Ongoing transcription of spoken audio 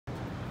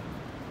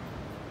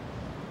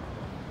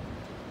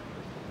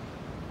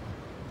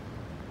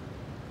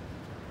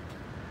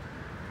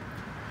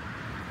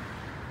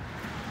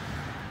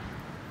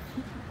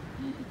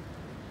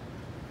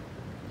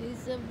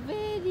a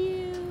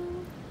video.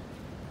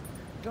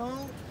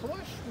 Don't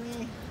push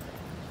me.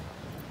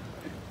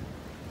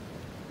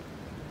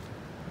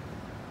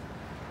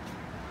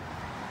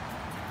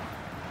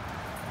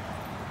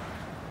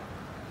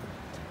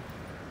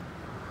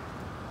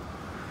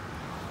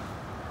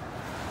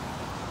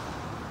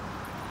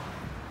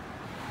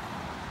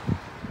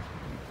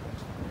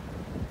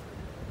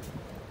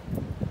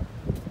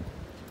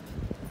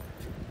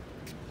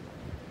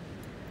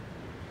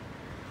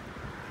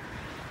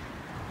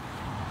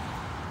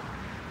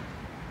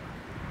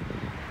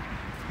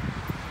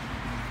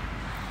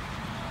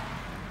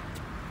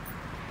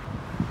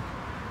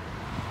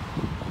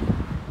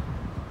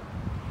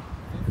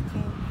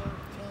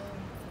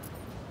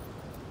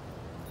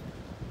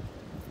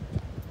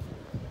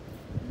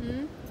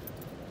 Hmm?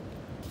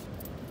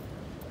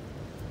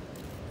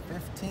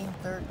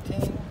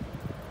 1513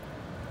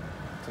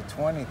 to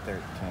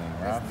 2013.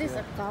 Is this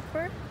a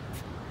copper?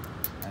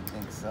 I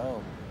think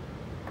so.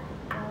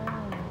 Oh,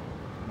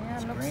 yeah,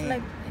 It's looks green.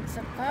 like it's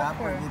a Copper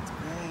copper. gets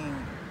green.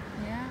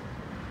 Yeah.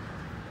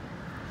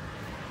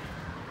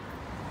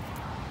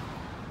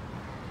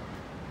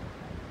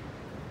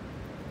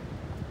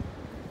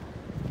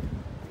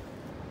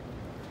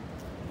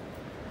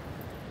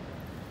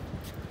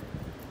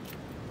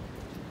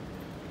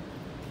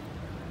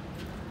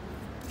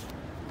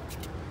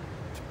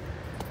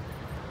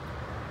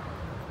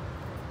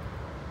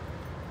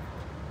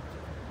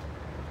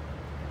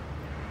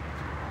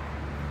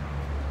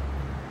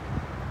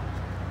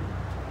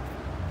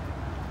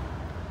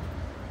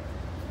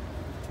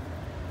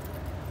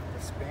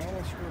 The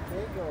Spanish were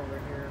big over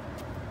here.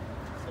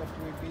 Except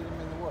we beat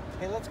them in the war.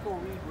 Hey, let's go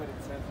read what it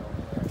says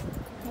over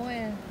there.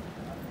 Where?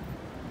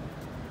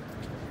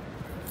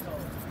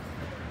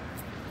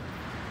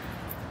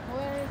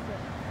 Where is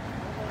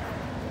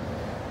it?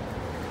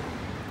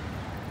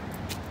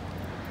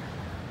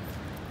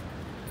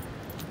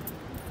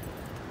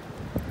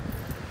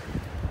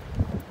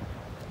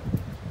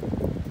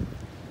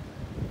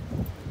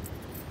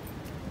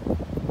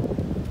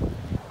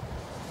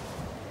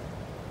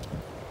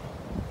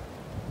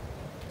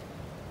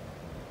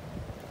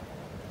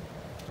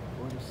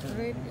 What is it?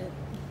 Read it.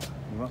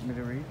 You want me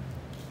to read?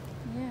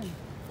 Yeah.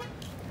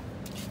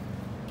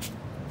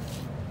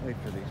 Wait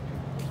for these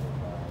people to go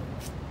by.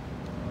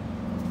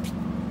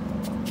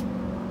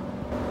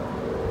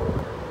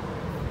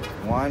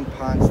 Juan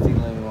Ponce de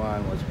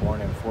Leon was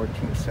born in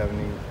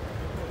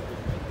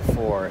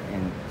 1474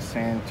 in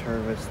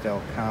Santurce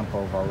del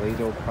Campo,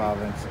 Valladolid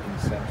province in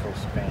central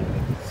Spain.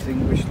 The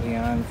distinguished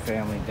Leon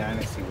family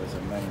dynasty was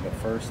among the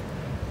first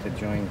to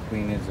join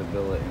Queen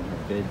Isabella in her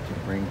bid to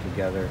bring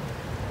together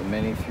the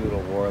many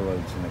feudal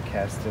warlords in the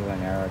Castile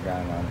and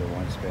Aragon under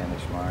one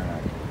Spanish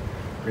monarchy.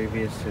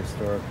 Previous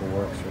historical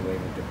works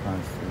related to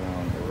Ponce de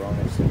Leon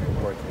erroneously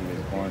report that he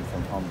was born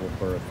from humble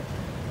birth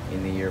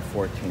in the year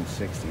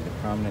 1460. The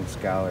prominent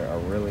scholar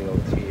Aurelio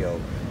Tio,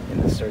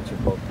 in the search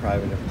of both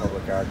private and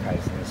public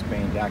archives in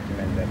Spain,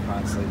 documented that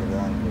Ponce de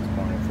Leon was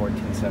born in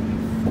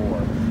 1474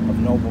 of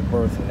noble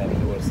birth and that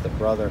he was the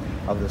brother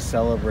of the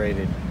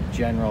celebrated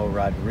General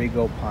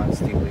Rodrigo Ponce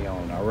de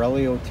Leon.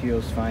 Aurelio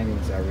Tio's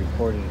findings are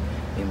reported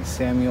in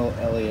Samuel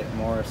Eliot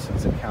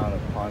Morrison's account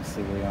of Ponce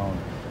de Leon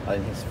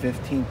in his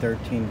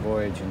 1513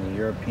 voyage in the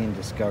European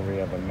discovery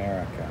of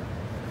America.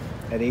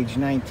 At age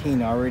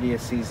 19, already a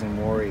seasoned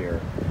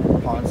warrior,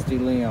 Ponce de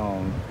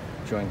Leon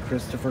joined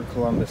Christopher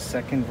Columbus'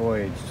 second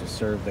voyage to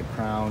serve the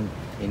crown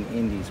in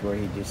Indies, where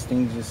he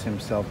distinguishes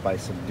himself by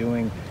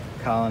subduing,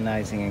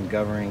 colonizing, and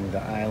governing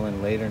the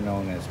island later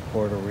known as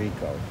Puerto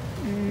Rico.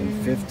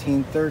 In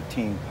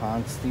 1513,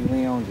 Ponce de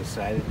Leon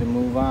decided to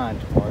move on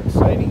to more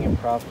exciting and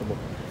profitable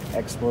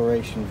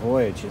exploration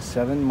voyage. His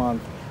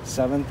 7-month,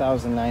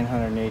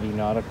 7,980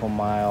 nautical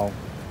mile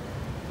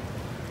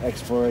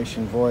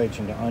exploration voyage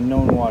into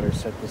unknown waters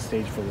set the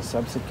stage for the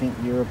subsequent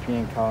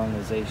European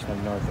colonization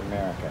of North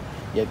America.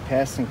 Yet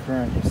past and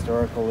current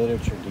historical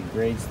literature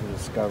degrades the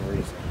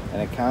discoveries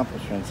and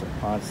accomplishments of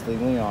Ponce de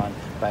Leon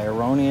by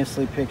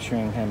erroneously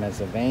picturing him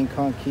as a vain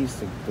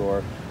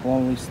conquistador who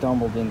only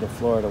stumbled into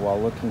Florida while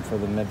looking for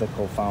the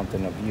mythical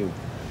Fountain of Youth.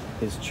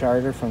 His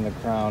charter from the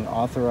crown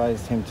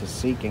authorized him to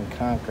seek and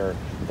conquer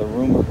the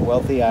rumored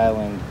wealthy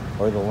island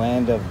or the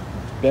land of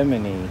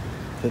Bimini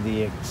to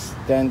the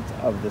extent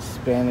of the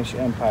Spanish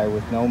Empire,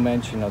 with no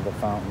mention of the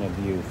Fountain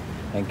of Youth.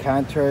 And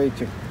contrary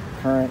to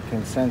current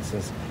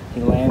consensus,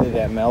 he landed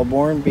at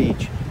Melbourne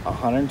Beach,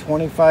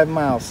 125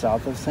 miles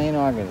south of St.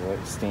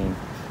 Augustine,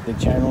 the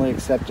generally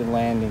accepted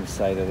landing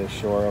site of the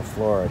shore of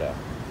Florida.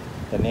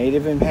 The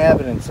native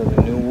inhabitants of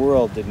the New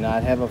World did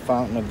not have a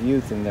Fountain of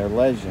Youth in their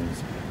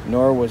legends,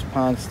 nor was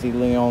Ponce de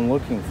Leon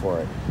looking for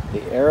it.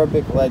 The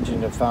Arabic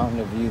legend of Fountain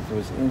of Youth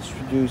was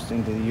introduced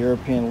into the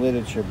European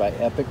literature by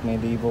epic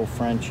medieval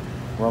French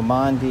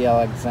Roman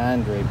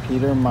d'Alexandre,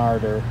 Peter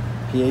Martyr,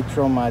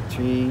 Pietro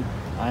Matri,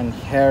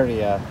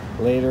 Angeria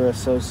later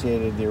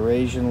associated the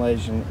Eurasian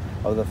legend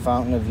of the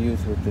Fountain of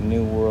Youth with the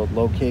New World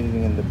located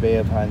in the Bay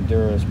of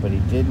Honduras, but he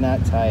did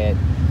not tie it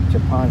to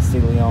Ponce de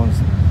Leon's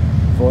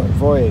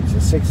voyage. The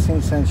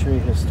 16th century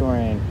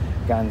historian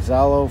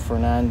Gonzalo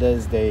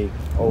Fernandez de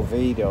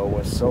Oviedo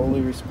was solely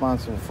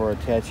responsible for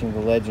attaching the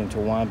legend to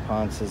Juan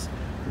Ponce's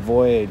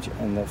voyage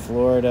in the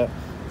Florida,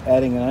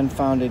 adding an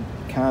unfounded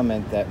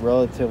comment that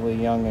relatively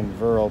young and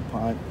virile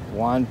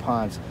Juan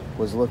Ponce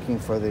was looking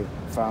for the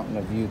fountain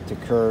of youth to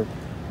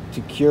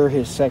cure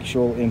his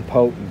sexual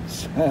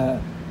impotence.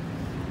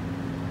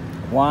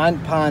 Juan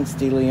Ponce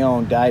de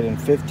Leon died in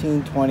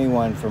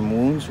 1521 from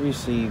wounds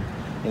received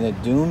in a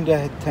doomed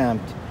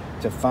attempt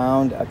to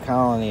found a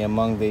colony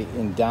among the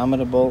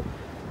indomitable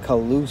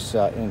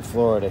Calusa in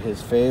Florida. His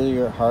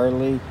failure,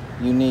 hardly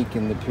unique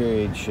in the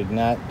period, should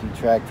not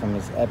detract from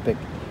his epic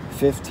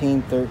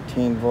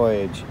 1513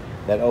 voyage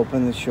that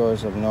opened the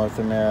shores of North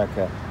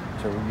America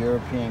to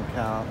European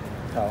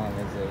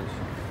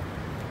colonization.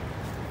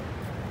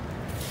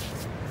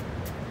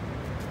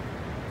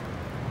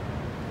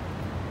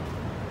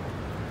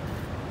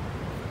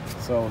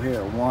 So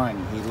here,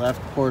 1, he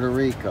left Puerto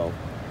Rico.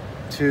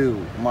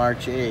 2,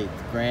 March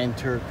 8th, Grand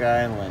Turk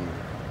Island.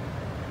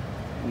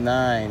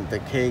 9, the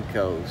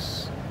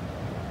Caicos.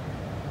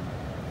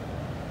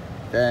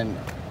 Then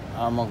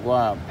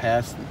Amagua,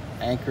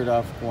 anchored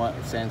off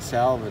San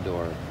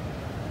Salvador,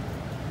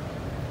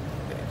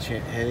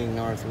 heading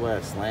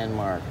northwest.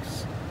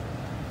 Landmarks.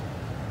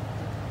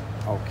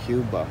 Oh,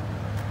 Cuba.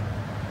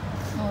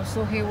 Oh,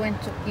 so he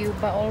went to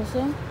Cuba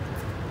also?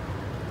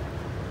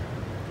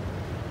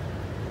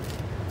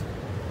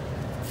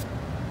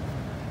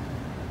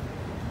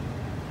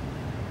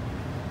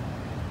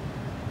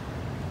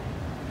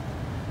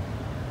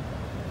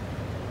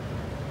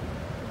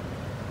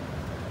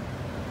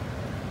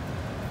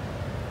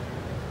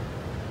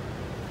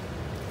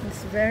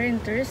 It's very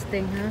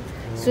interesting, huh?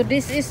 So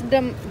this is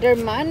their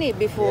money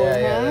before,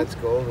 yeah, huh? That's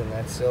gold and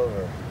that's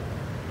silver.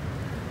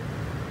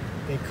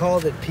 They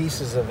called it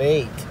pieces of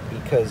 8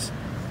 because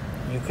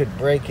you could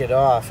break it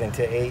off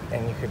into 8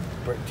 and you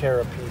could tear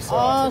a piece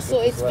off. Oh, so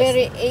it's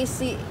very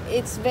easy.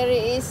 It's very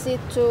easy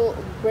to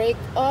break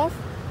off.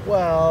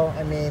 Well,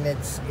 I mean,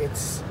 it's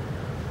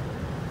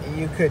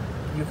you could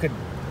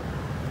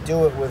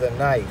do it with a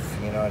knife.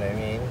 You know what I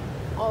mean?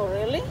 Oh,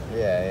 really?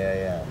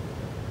 Yeah.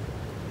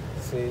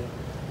 See,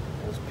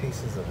 it was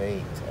pieces of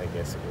 8. I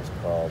guess it was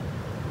called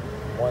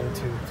 1,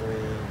 2, 3.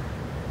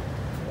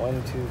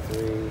 1, 2,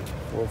 3,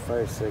 4,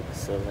 5, 6,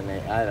 7,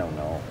 8. I don't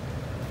know.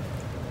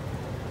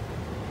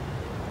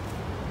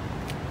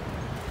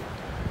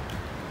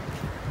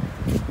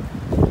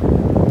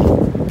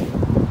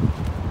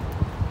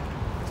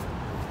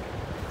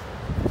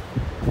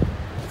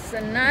 It's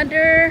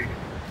another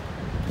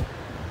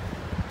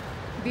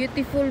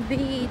beautiful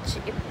beach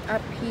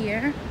up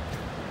here.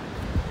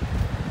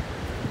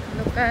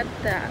 Look at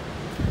that.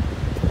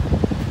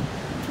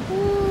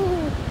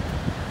 Ooh,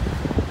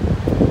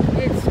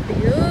 it's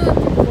beautiful.